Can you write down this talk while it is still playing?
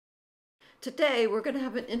Today, we're going to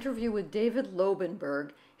have an interview with David Lobenberg.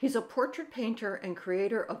 He's a portrait painter and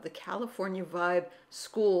creator of the California Vibe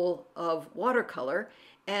School of Watercolor,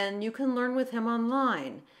 and you can learn with him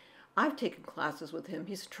online. I've taken classes with him.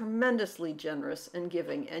 He's tremendously generous and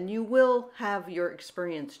giving, and you will have your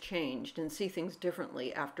experience changed and see things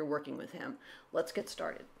differently after working with him. Let's get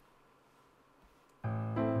started.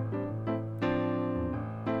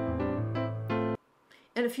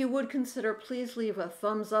 And if you would consider, please leave a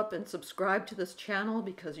thumbs up and subscribe to this channel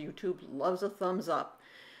because YouTube loves a thumbs up.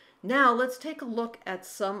 Now let's take a look at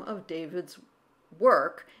some of David's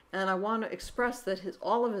work, and I want to express that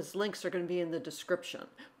all of his links are going to be in the description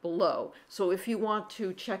below. So if you want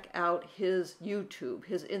to check out his YouTube,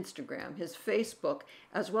 his Instagram, his Facebook,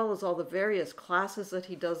 as well as all the various classes that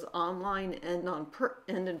he does online and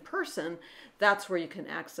in person, that's where you can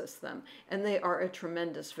access them. And they are a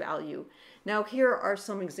tremendous value. Now here are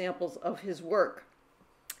some examples of his work.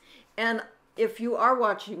 And if you are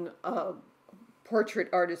watching Portrait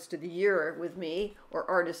Artist of the Year with me, or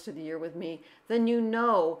Artist of the Year with me, then you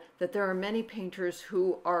know that there are many painters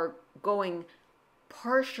who are going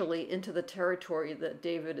partially into the territory that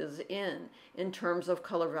David is in terms of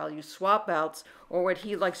color value swap outs, or what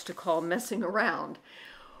he likes to call messing around.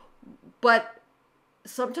 But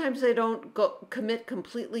sometimes they don't commit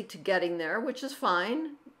completely to getting there, which is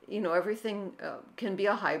fine. You know, everything can be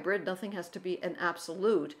a hybrid. Nothing has to be an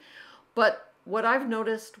absolute. But what I've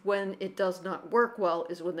noticed when it does not work well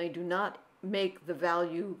is when they do not make the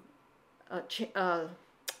value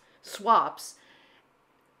swaps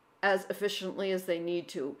as efficiently as they need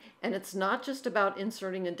to. And it's not just about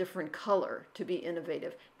inserting a different color to be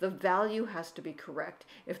innovative. The value has to be correct.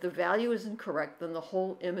 If the value isn't correct, then the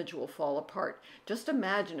whole image will fall apart. Just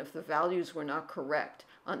imagine if the values were not correct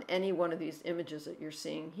on any one of these images that you're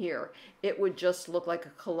seeing here. It would just look like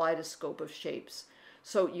a kaleidoscope of shapes.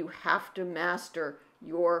 So you have to master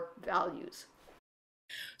your values.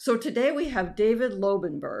 So today we have David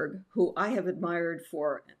Lobenberg, who I have admired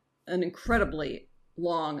for an incredibly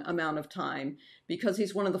long amount of time, because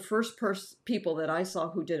he's one of the first people that I saw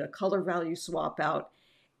who did a color value swap out,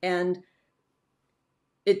 and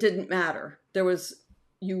it didn't matter.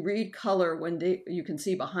 You read color when you can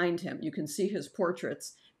see behind him, you can see his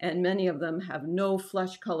portraits, and many of them have no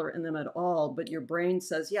flesh color in them at all, but your brain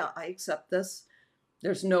says, yeah, I accept this.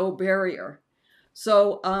 There's no barrier.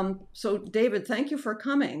 So David, thank you for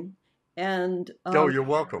coming and oh, you're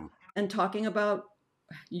welcome. And talking about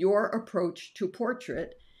your approach to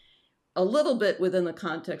portrait, a little bit within the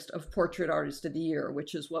context of Portrait Artist of the Year,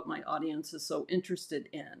 which is what my audience is so interested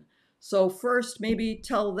in. So first, maybe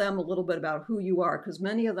tell them a little bit about who you are, because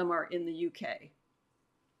many of them are in the UK.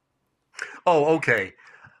 Oh, okay.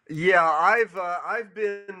 Yeah, I've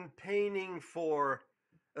been painting for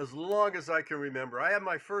as long as I can remember. I had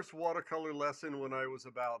my first watercolor lesson when I was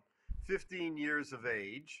about 15 years of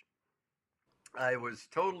age. I was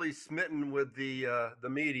totally smitten with the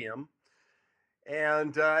medium,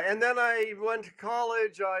 and then I went to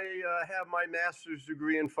college. I have my master's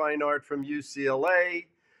degree in fine art from UCLA.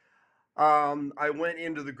 I went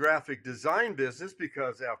into the graphic design business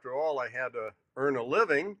because, after all, I had to earn a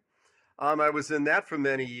living. I was in that for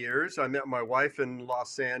many years. I met my wife in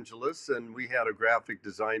Los Angeles, and we had a graphic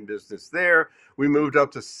design business there. We moved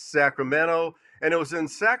up to Sacramento, and it was in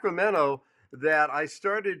Sacramento that I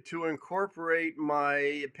started to incorporate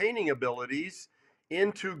my painting abilities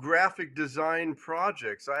into graphic design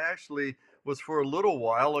projects. I actually was, for a little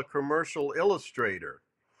while, a commercial illustrator.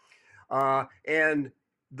 And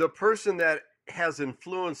the person that has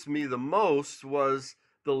influenced me the most was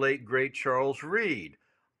the late, great Charles Reed.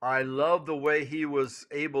 I love the way he was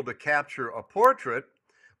able to capture a portrait,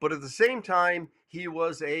 but at the same time, he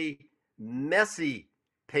was a messy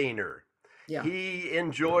painter. Yeah. He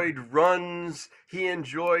enjoyed runs, he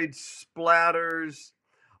enjoyed splatters.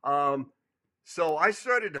 So I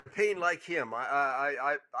started to paint like him.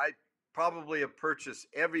 I probably have purchased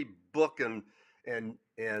every book and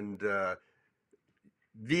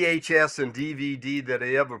VHS and DVD that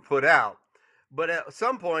he ever put out. But at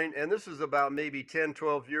some point, and this was about maybe 10,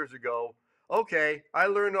 12 years ago, okay, I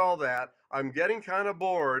learned all that. I'm getting kind of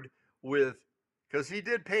bored because he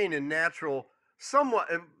did paint in natural,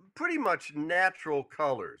 pretty much natural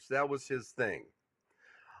colors. That was his thing.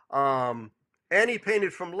 And he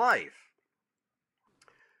painted from life.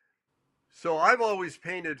 So I've always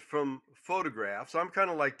painted from photographs. I'm kind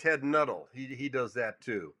of like Ted Nuttall. He does that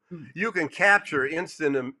too. You can capture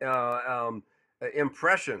instant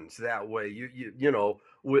impressions that way. You know,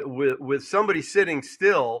 with somebody sitting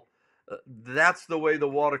still, that's the way the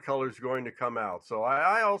watercolor is going to come out. So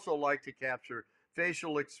I also like to capture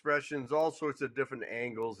facial expressions, all sorts of different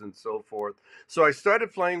angles and so forth. So I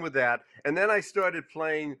started playing with that, and then I started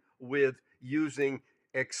playing with using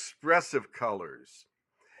expressive colors.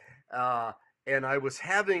 Uh, and I was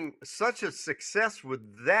having such a success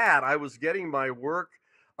with that. I was getting my work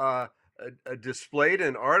uh, displayed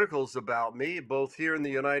in articles about me, both here in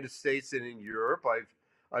the United States and in Europe.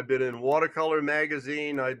 I've been in Watercolor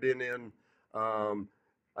magazine. I've been in um,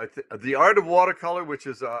 the Art of Watercolor, which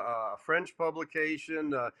is a French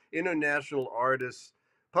publication, international artists,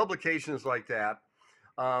 publications like that.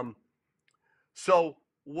 Um, so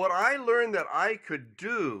what I learned that I could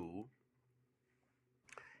do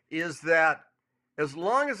is that as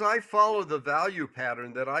long as I follow the value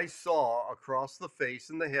pattern that I saw across the face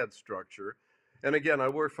and the head structure, and again, I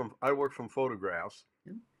work from photographs,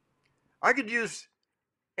 I could use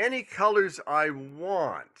any colors I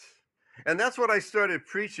want. And that's what I started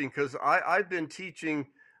preaching, because I've been teaching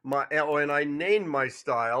and I named my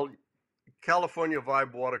style California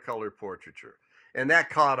Vibe Watercolor Portraiture. And that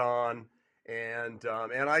caught on.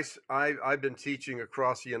 I've been teaching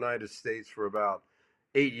across the United States for about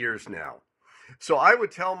 8 years now. So I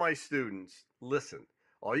would tell my students, listen,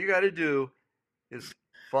 all you got to do is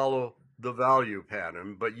follow the value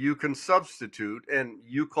pattern, but you can substitute, and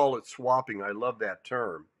you call it swapping. I love that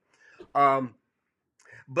term. Um,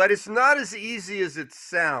 but it's not as easy as it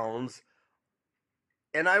sounds.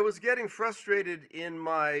 And I was getting frustrated in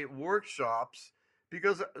my workshops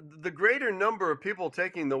because the greater number of people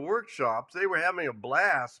taking the workshops, they were having a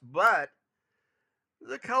blast, but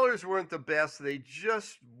the colors weren't the best. They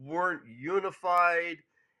just weren't unified,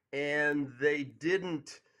 and they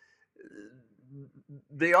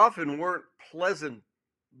often weren't pleasant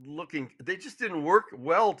looking. They just didn't work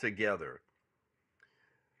well together.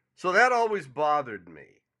 So that always bothered me.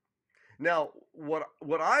 Now,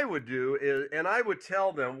 what I would do is, and I would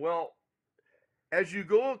tell them, well, as you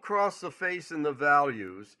go across the face and the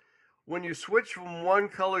values, when you switch from one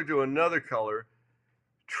color to another color,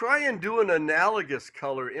 try and do an analogous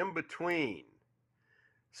color in between.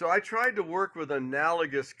 So I tried to work with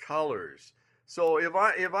analogous colors. So if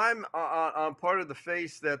I'm on part of the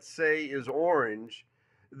face that, say, is orange,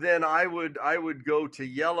 then I would go to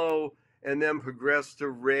yellow and then progress to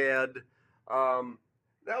red.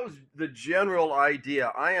 That was the general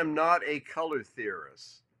idea. I am not a color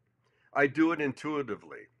theorist. I do it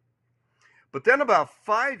intuitively. But then about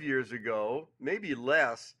 5 years ago, maybe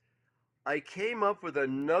less, I came up with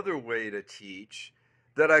another way to teach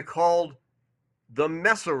that I called the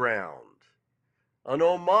mess around, an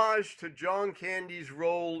homage to John Candy's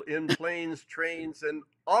role in Planes, Trains, and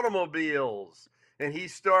Automobiles. And he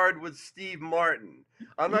starred with Steve Martin.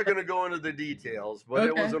 I'm not going to go into the details, but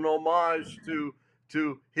it was Okay. an homage to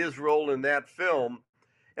his role in that film.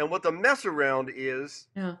 And what the mess around is,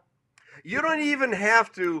 Yeah. you don't even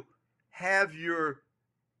have to have your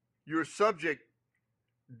subject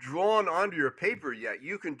drawn onto your paper yet.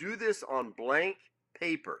 You can do this on blank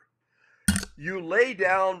paper. You lay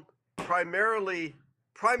down primary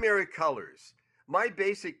colors. My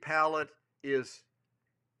basic palette is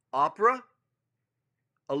opera,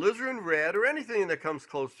 alizarin red, or anything that comes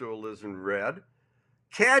close to alizarin red,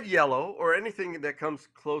 cad yellow, or anything that comes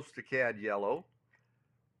close to cad yellow,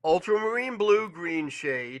 ultramarine blue green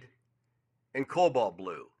shade, and cobalt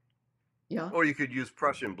blue. Yeah. Or you could use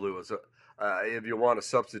Prussian blue as if you want to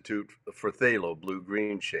substitute for phthalo blue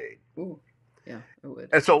green shade. Ooh. Yeah, it would.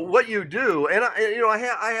 And so what you do, and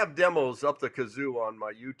I have demos up the kazoo on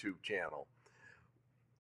my YouTube channel.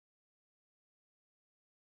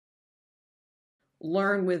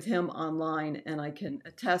 Learn with him online, and I can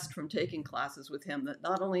attest from taking classes with him that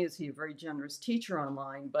not only is he a very generous teacher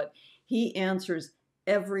online, but he answers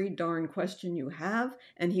every darn question you have,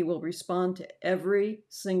 and he will respond to every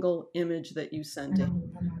single image that you send to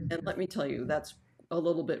him. And let me tell you, that's a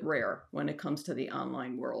little bit rare when it comes to the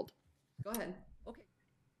online world. Go ahead. Okay.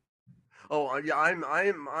 Oh yeah,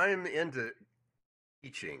 I'm into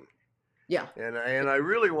teaching, Yeah. and I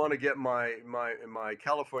really want to get my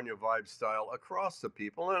California vibe style across to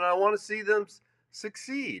people, and I want to see them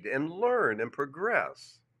succeed and learn and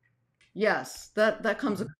progress. Yes, that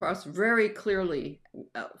comes across very clearly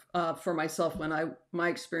for myself when my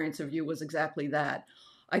experience of you was exactly that.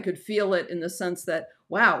 I could feel it in the sense that,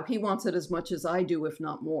 wow, he wants it as much as I do, if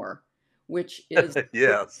not more, which is,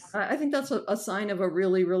 Yes. I think that's a sign of a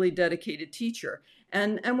really, really dedicated teacher.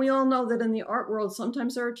 And we all know that in the art world,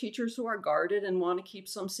 sometimes there are teachers who are guarded and want to keep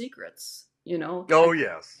some secrets, Oh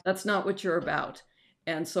yes. that's not what you're about.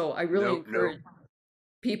 And so I really Nope. Nope. encourage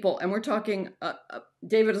people, and we're talking,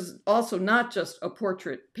 David is also not just a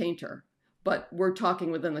portrait painter, but we're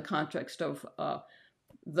talking within the context of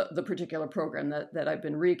the particular program that I've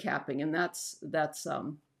been recapping, and that's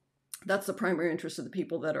the primary interest of the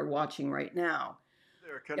people that are watching right now.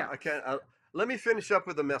 There, can Yeah. I can let me finish up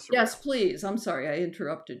with the mess Yes, around. please. I'm sorry I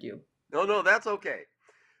interrupted you. No, no, that's okay.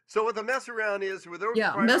 So what the mess around is with those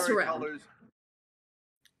Yeah, mess primary around. colors,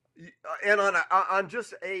 and on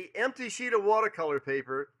just a empty sheet of watercolor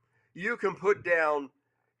paper, you can put down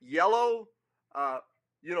yellow, uh,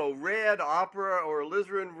 red, opera or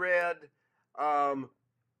alizarin red, um,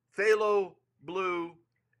 phthalo blue,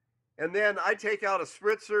 and then I take out a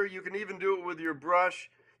spritzer. You can even do it with your brush.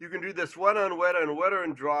 You can do this wet on wet and wetter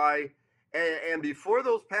and dry. And before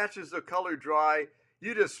those patches of color dry,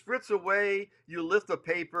 you just spritz away. You lift the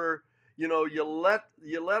paper. You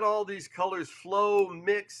let all these colors flow,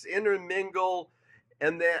 mix, intermingle,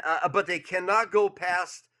 and then but they cannot go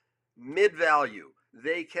past mid value.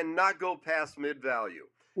 They cannot go past mid value.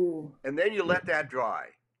 Ooh. And then you let that dry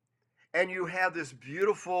and you have this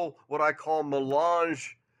beautiful, what I call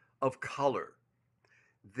melange of color.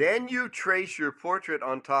 Then you trace your portrait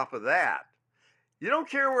on top of that. You don't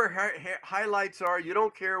care where highlights are. You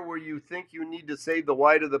don't care where you think you need to save the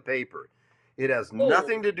white of the paper. It has Oh.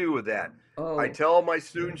 nothing to do with that. I Oh. tell my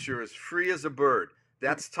students you're as free as a bird.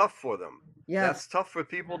 That's tough for them. Yes. That's tough for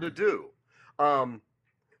people to do. Um,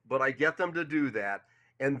 but I get them to do that.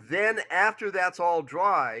 And then after that's all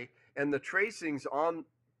dry and the tracings on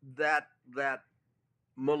that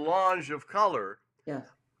melange of color, Yes.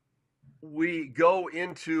 we go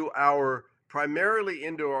primarily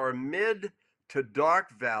into our mid to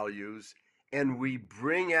dark values, and we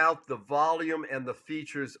bring out the volume and the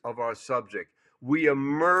features of our subject. We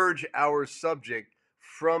emerge our subject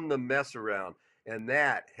from the mess around, and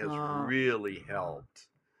that has really helped.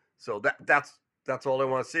 So that's all I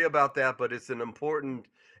want to say about that. But it's an important,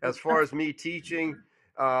 as far as me teaching,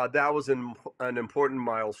 that was an important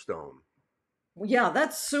milestone. Yeah,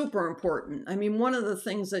 that's super important. I mean, one of the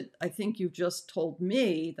things that I think you just told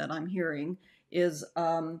me that I'm hearing is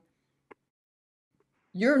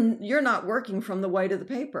you're not working from the white of the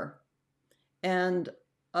paper, and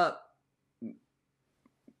uh,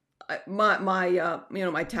 my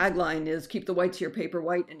tagline is keep the whites of your paper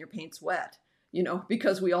white and your paints wet.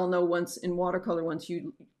 Because we all know once in watercolor, once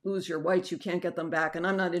you lose your whites, you can't get them back. And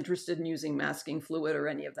I'm not interested in using masking fluid or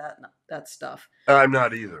any of that stuff. I'm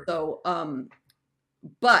not either. So,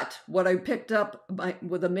 but what I picked up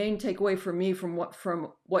with the main takeaway for me from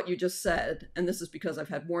what you just said, and this is because I've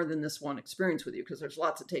had more than this one experience with you, because there's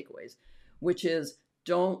lots of takeaways, which is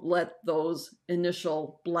don't let those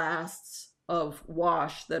initial blasts of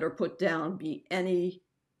wash that are put down be any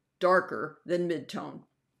darker than mid-tone.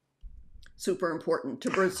 Super important to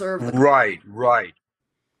preserve the color. Right.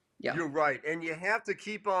 Yeah. You're right, and you have to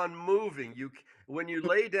keep on moving. When you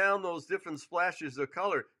lay down those different splashes of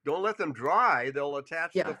color, don't let them dry. They'll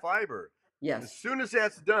attach to Yeah. the fiber. As Yes. soon as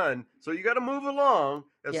that's done, so you got to move along.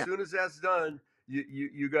 As Yeah. soon as that's done,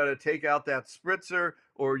 you got to take out that spritzer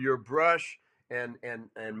or your brush and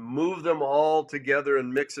move them all together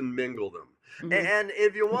and mix and mingle them. Mm-hmm. And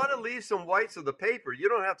if you want to leave some whites of the paper, you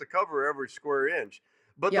don't have to cover every square inch.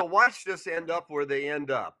 But Yeah. the whites just end up where they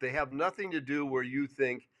end up. They have nothing to do where you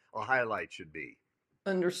think a highlight should be.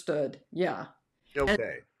 Understood. Yeah. And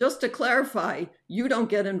Okay. just to clarify, you don't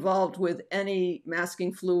get involved with any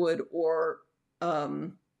masking fluid or,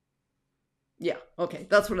 yeah, okay.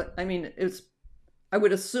 That's what I mean. I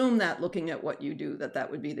would assume that looking at what you do,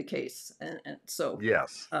 that would be the case. And so,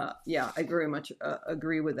 Yes. yeah, I very much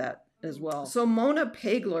agree with that as well. So Mona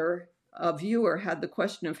Pagler, a viewer, had the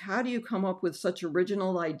question of how do you come up with such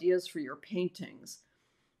original ideas for your paintings?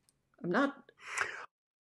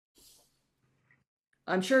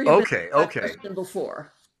 I'm sure you've been asked that Okay. question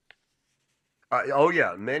before. Oh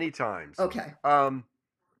yeah, many times. Okay. Um,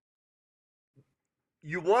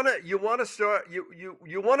 you wanna start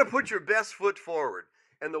you wanna put your best foot forward,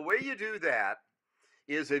 and the way you do that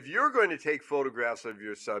is if you're going to take photographs of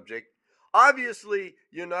your subject, obviously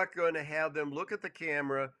you're not going to have them look at the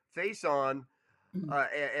camera face on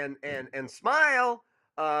Mhm. and smile.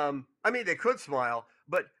 I mean, they could smile,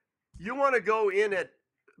 but you want to go in at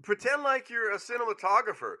pretend like you're a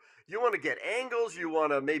cinematographer. You want to get angles. You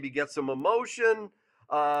want to maybe get some emotion.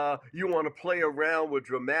 You want to play around with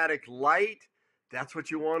dramatic light. That's what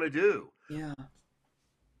you want to do. Yeah.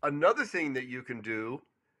 Another thing that you can do,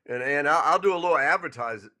 and I'll do a little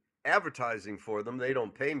advertising for them. They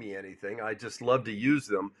don't pay me anything. I just love to use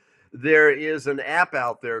them. There is an app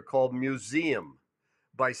out there called Museum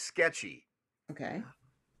by Sketchy. Okay.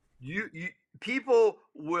 You people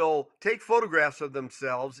will take photographs of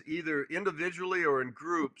themselves either individually or in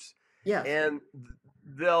groups, Yes. and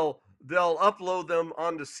they'll they'll upload them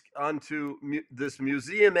onto this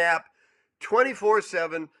museum app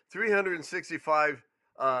 24/7, 365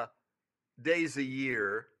 days a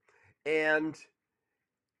year, and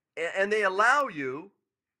and they allow you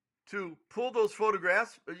to pull those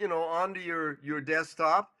photographs, onto your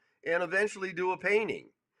desktop and eventually do a painting.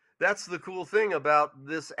 That's the cool thing about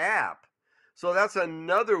this app. So that's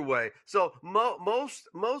another way. So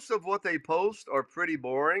most of what they post are pretty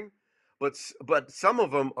boring, but some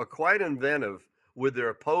of them are quite inventive with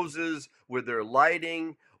their poses, with their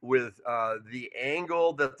lighting, with the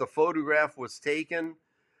angle that the photograph was taken.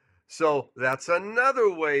 So that's another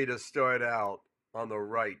way to start out on the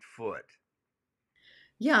right foot.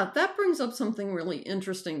 Yeah, that brings up something really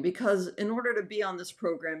interesting because in order to be on this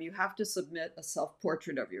program, you have to submit a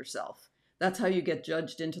self-portrait of yourself. That's how you get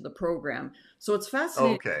judged into the program. So it's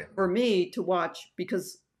fascinating Okay. for me to watch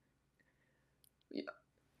because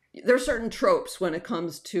there are certain tropes when it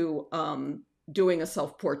comes to doing a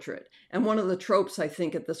self-portrait. And one of the tropes, I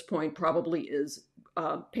think, at this point probably is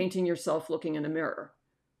painting yourself looking in a mirror.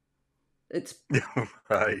 It's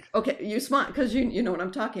Right. okay, you smile because you know what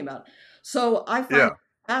I'm talking about. So I find it Yeah.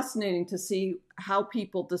 fascinating to see how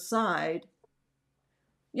people decide.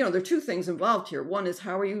 There are two things involved here. One is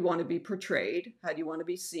how you want to be portrayed, how do you want to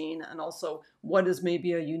be seen, and also what is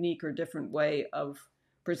maybe a unique or different way of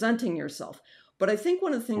presenting yourself. But I think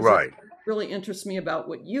one of the things that Right. really interests me about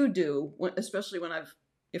what you do, especially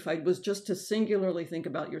if I was just to singularly think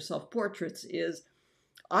about your self portraits, is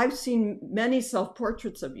I've seen many self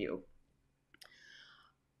portraits of you,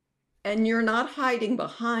 and you're not hiding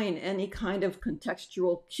behind any kind of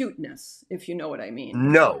contextual cuteness, if you know what I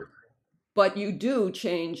mean. No. But you do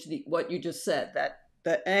change what you just said, that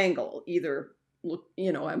the angle, either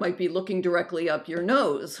I might be looking directly up your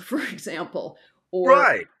nose, for example, or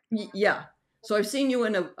Right. yeah. So I've seen you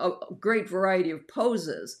in a great variety of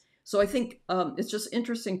poses. So I think it's just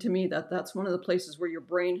interesting to me that that's one of the places where your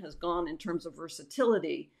brain has gone in terms of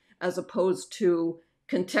versatility, as opposed to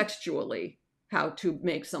contextually how to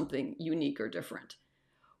make something unique or different.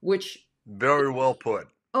 Which Very well put.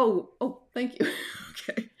 oh, thank you.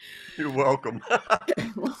 Okay. You're welcome.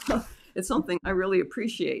 Well, it's something I really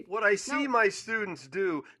appreciate. What I Now, see my students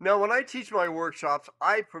do now, when I teach my workshops,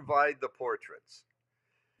 I provide the portraits.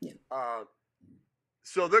 yeah. Uh,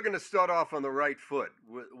 so they're going to start off on the right foot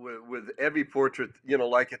with every portrait.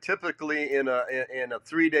 Like typically in a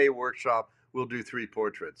 3-day workshop, we'll do 3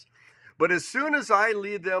 portraits. But as soon as I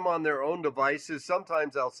lead them on their own devices,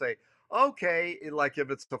 sometimes I'll say, okay, like if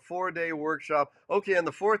it's a 4-day workshop, okay, on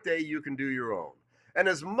the 4th day you can do your own. And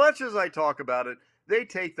as much as I talk about it, they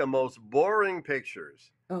take the most boring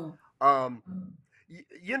pictures. Oh, Um,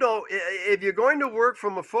 if you're going to work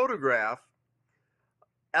from a photograph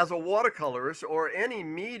as a watercolorist or any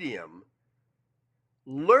medium,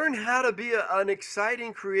 learn how to be an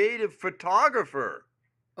exciting, creative photographer.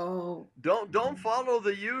 oh, Don't follow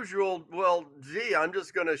the usual. Well, gee, I'm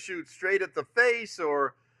just going to shoot straight at the face,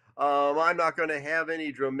 or I'm not going to have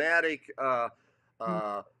any dramatic, mm.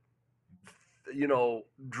 uh,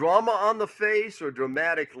 drama on the face or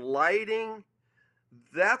dramatic lighting.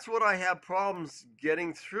 That's what I have problems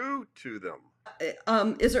getting through to them.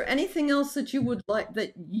 Is there anything else that you would like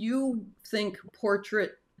that you think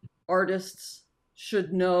portrait artists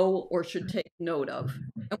should know or should take note of?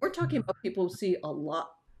 And we're talking about people who see a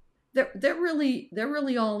lot. They're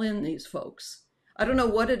really all in, these folks. I don't know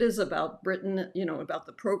what it is about Britain, about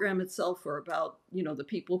the program itself, or about the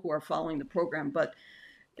people who are following the program, but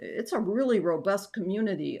it's a really robust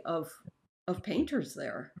community of painters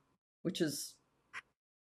there, which is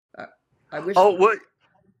uh, I wish. Oh, what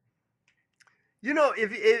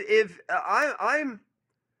if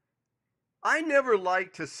I never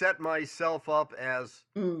like to set myself up as,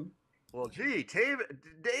 Mm. well, gee,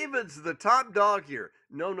 David's the top dog here.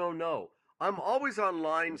 No, no, no. I'm always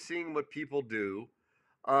online seeing what people do.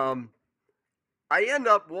 Um, I end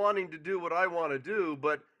up wanting to do what I want to do,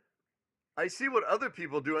 but I see what other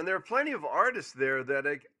people do, and there are plenty of artists there that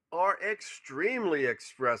are extremely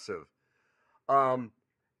expressive. Um,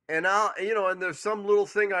 and and there's some little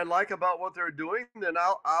thing I like about what they're doing, then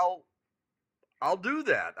I'll do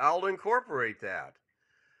that. I'll incorporate that.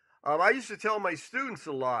 I used to tell my students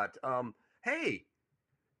a lot, hey,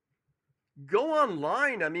 go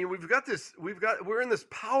online. I mean, we're in this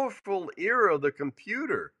powerful era of the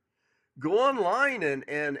computer. Go online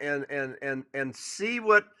and see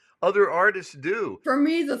what other artists do. For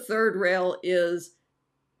me, the third rail is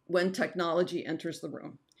when technology enters the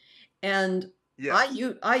room. And Yes.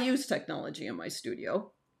 I use technology in my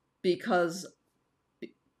studio because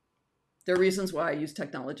there are reasons why I use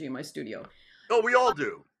technology in my studio. Oh, we all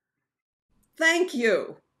do. Thank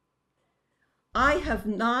you. I have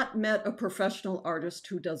not met a professional artist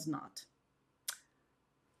who does not.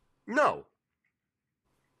 No.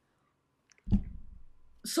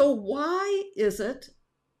 So why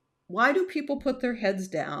do people put their heads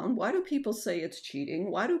down? Why do people say it's cheating?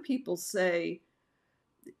 Why do people say,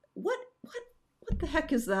 what, what, what the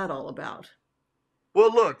heck is that all about?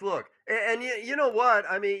 Well, look, and you know what?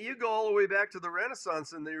 I mean, you go all the way back to the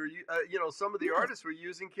Renaissance, and they were, some of the Yes. artists were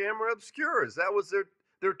using camera obscuras. That was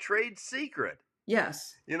their trade secret.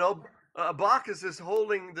 Yes. You know, Bacchus is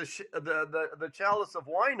holding the chalice of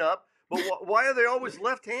wine up, but why are they always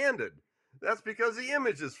left-handed? That's because the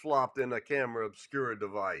image is flopped in a camera obscura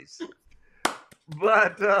device.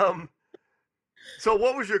 But so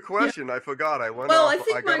what was your Yeah. question? I forgot. I went Well, off. I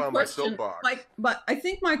think I got my on my question, soapbox. but I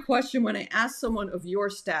think my question when I ask someone of your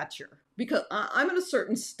stature, because I'm at a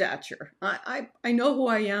certain stature, I know who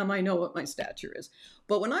I am, I know what my stature is.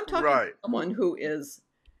 But when I'm talking to Right. someone who is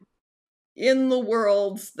in the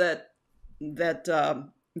worlds that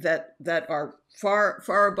are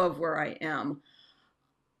far above where I am,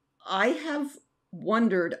 I have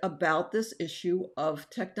wondered about this issue of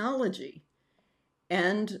technology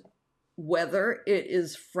and whether it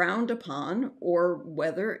is frowned upon or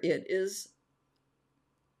whether it is,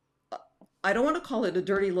 I don't want to call it a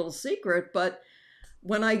dirty little secret, but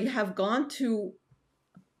when I have gone to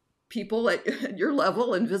people at your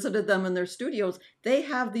level and visited them in their studios, they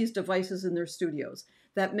have these devices in their studios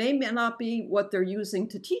that may not be what they're using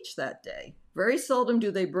to teach that day. Very seldom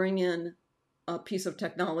do they bring in a piece of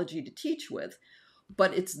technology to teach with,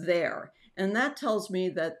 but it's there. And that tells me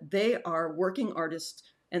that they are working artists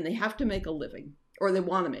and they have to make a living, or they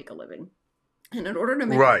want to make a living. And in order to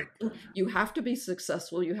make Right. a living, you have to be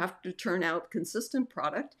successful, you have to turn out consistent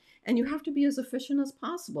product, and you have to be as efficient as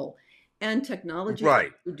possible. And technology lets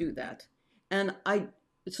Right. you do that. And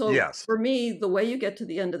so Yes. for me, the way you get to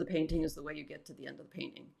the end of the painting is the way you get to the end of the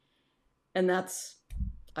painting. And that's,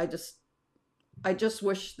 I just, I just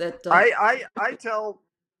wish that, I tell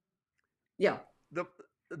yeah, the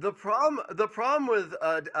the problem with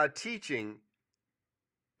teaching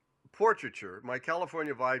portraiture, my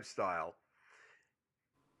California vibe style,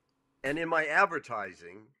 and in my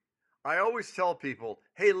advertising, I always tell people,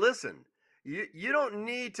 hey, listen, you don't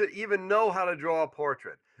need to even know how to draw a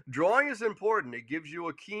portrait. Drawing is important. It gives you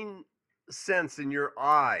a keen sense in your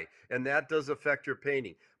eye, and that does affect your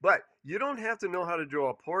painting. But you don't have to know how to draw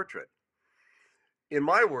a portrait in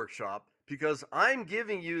my workshop because I'm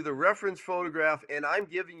giving you the reference photograph and I'm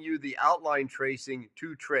giving you the outline tracing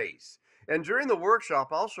to trace. And during the workshop,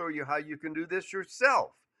 I'll show you how you can do this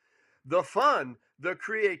yourself. The fun, the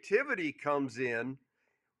creativity comes in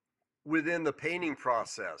within the painting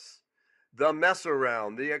process. The mess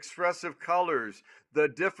around, the expressive colors, the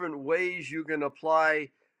different ways you can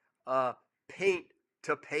apply uh, paint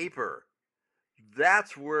to paper.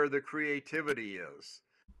 That's where the creativity is.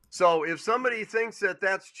 So if somebody thinks that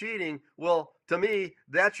that's cheating, well, to me,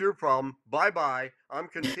 that's your problem. Bye bye. I'm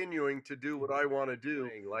continuing to do what I want to do.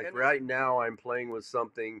 Like right now, I'm playing with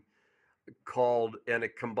something called, and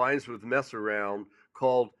it combines with mess around,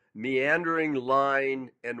 called meandering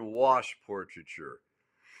line and wash portraiture.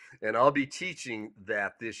 And I'll be teaching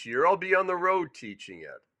that this year. I'll be on the road teaching it.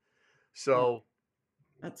 yeah, So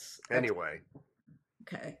that's anyway,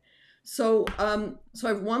 okay. So I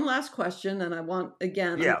have one last question, and I want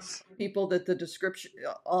again, I'm yes. people that the description,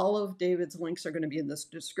 all of David's links are going to be in this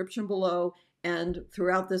description below, and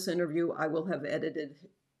throughout this interview, I will have edited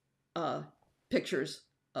uh, pictures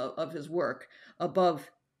of his work above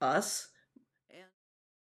us. And,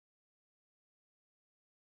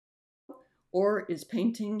 or is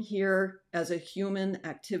painting here as a human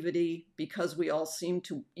activity because we all seem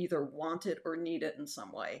to either want it or need it in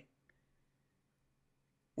some way?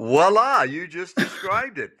 Voila, you just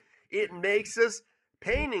described it. It makes us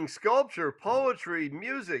painting, sculpture, poetry,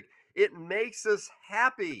 music. It makes us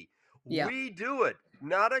happy. Yeah, We do it.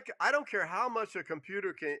 Not a, I don't care how much a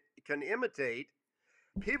computer can imitate.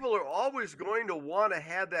 People are always going to want to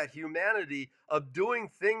have that humanity of doing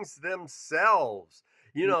things themselves.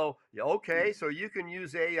 You yeah. know, okay, so you can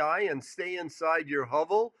use AI and stay inside your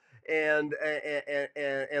hovel and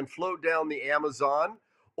float down the Amazon,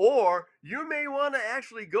 or you may want to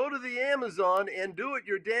actually go to the Amazon and do it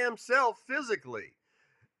your damn self physically.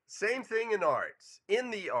 Same thing in arts,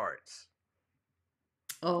 in the arts.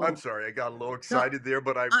 I'm Oh, sorry, I got a little no. excited there,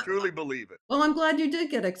 but I I, truly believe it. Well, I'm glad you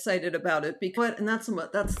did get excited about it because, and that's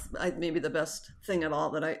maybe the best thing at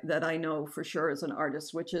all that I know for sure as an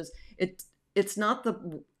artist, which is it's not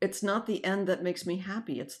the end that makes me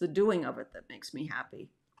happy. It's the doing of it that makes me happy.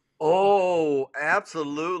 Oh,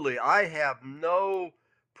 absolutely. I have no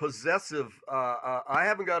possessive. I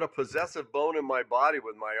haven't got a possessive bone in my body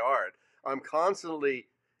with my art. I'm constantly.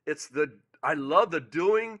 It's the. I love the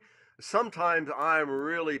doing. Sometimes I'm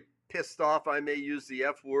really pissed off. I may use the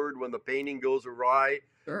F word when the painting goes awry.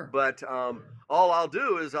 Sure. But all I'll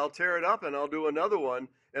do is I'll tear it up and I'll do another one.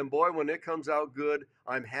 And boy, when it comes out good,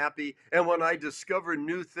 I'm happy. And when I discover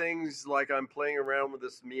new things, like I'm playing around with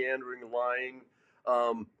this meandering line,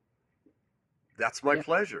 um, that's my Yeah.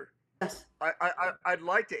 pleasure. Yes. I'd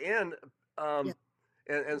like to end, Yeah. um,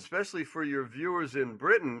 and especially for your viewers in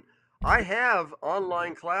Britain, I have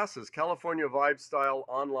online classes, California Vibe style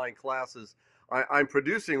online classes. I'm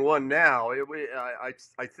producing one now.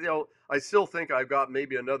 I still think I've got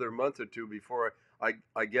maybe another month or two before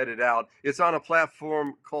I get it out. It's on a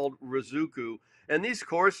platform called Rizuku, and these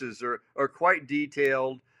courses are quite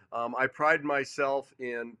detailed. I pride myself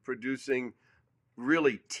in producing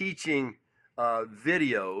really teaching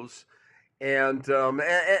videos, and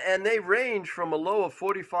they range from a low of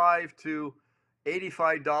 45 to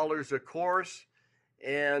 $85 a course,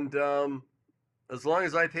 and as long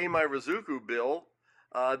as I pay my Rizuku bill,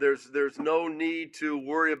 there's no need to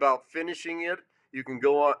worry about finishing it. You can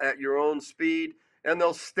go at your own speed, and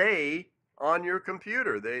they'll stay on your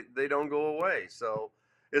computer. They don't go away. So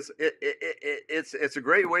it's a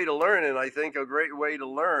great way to learn, and I think a great way to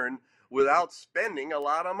learn without spending a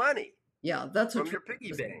lot of money Yeah. That's a from your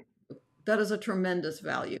piggy bank. that is a tremendous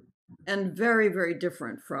value, and very, very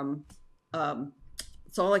different from. Um,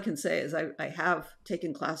 that's all I can say is I have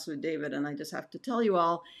taken classes with David, and I just have to tell you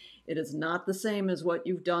all, it is not the same as what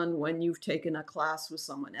you've done when you've taken a class with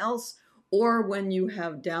someone else, or when you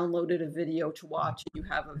have downloaded a video to watch and you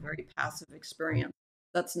have a very passive experience.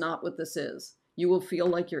 That's not what this is. You will feel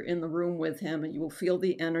like you're in the room with him, and you will feel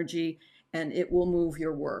the energy, and it will move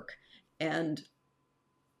your work, and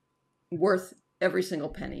worth every single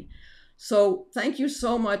penny. So thank you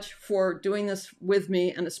so much for doing this with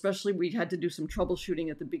me, and especially we had to do some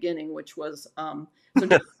troubleshooting at the beginning, which was so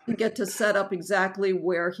Dave didn't get to set up exactly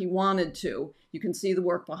where he wanted to. You can see the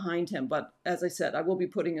work behind him, but as I said, I will be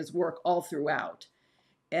putting his work all throughout,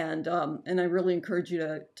 and I really encourage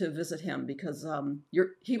you to visit him, because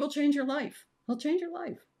he will change your life. He'll change your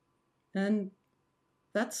life, and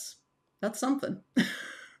that's something.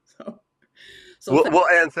 so so Well, thank, well,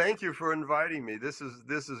 and thank you for inviting me. This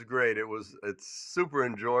is great. It's super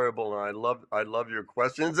enjoyable, and I love your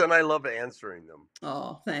questions, and I love answering them.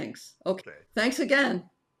 oh, thanks. Okay, Okay, thanks again.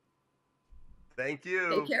 thank Take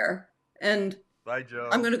you. care. And Bye, I'm Joe.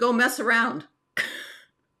 going to go mess around.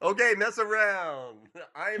 Okay, mess around.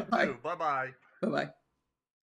 I am Bye. too. Bye bye. Bye bye.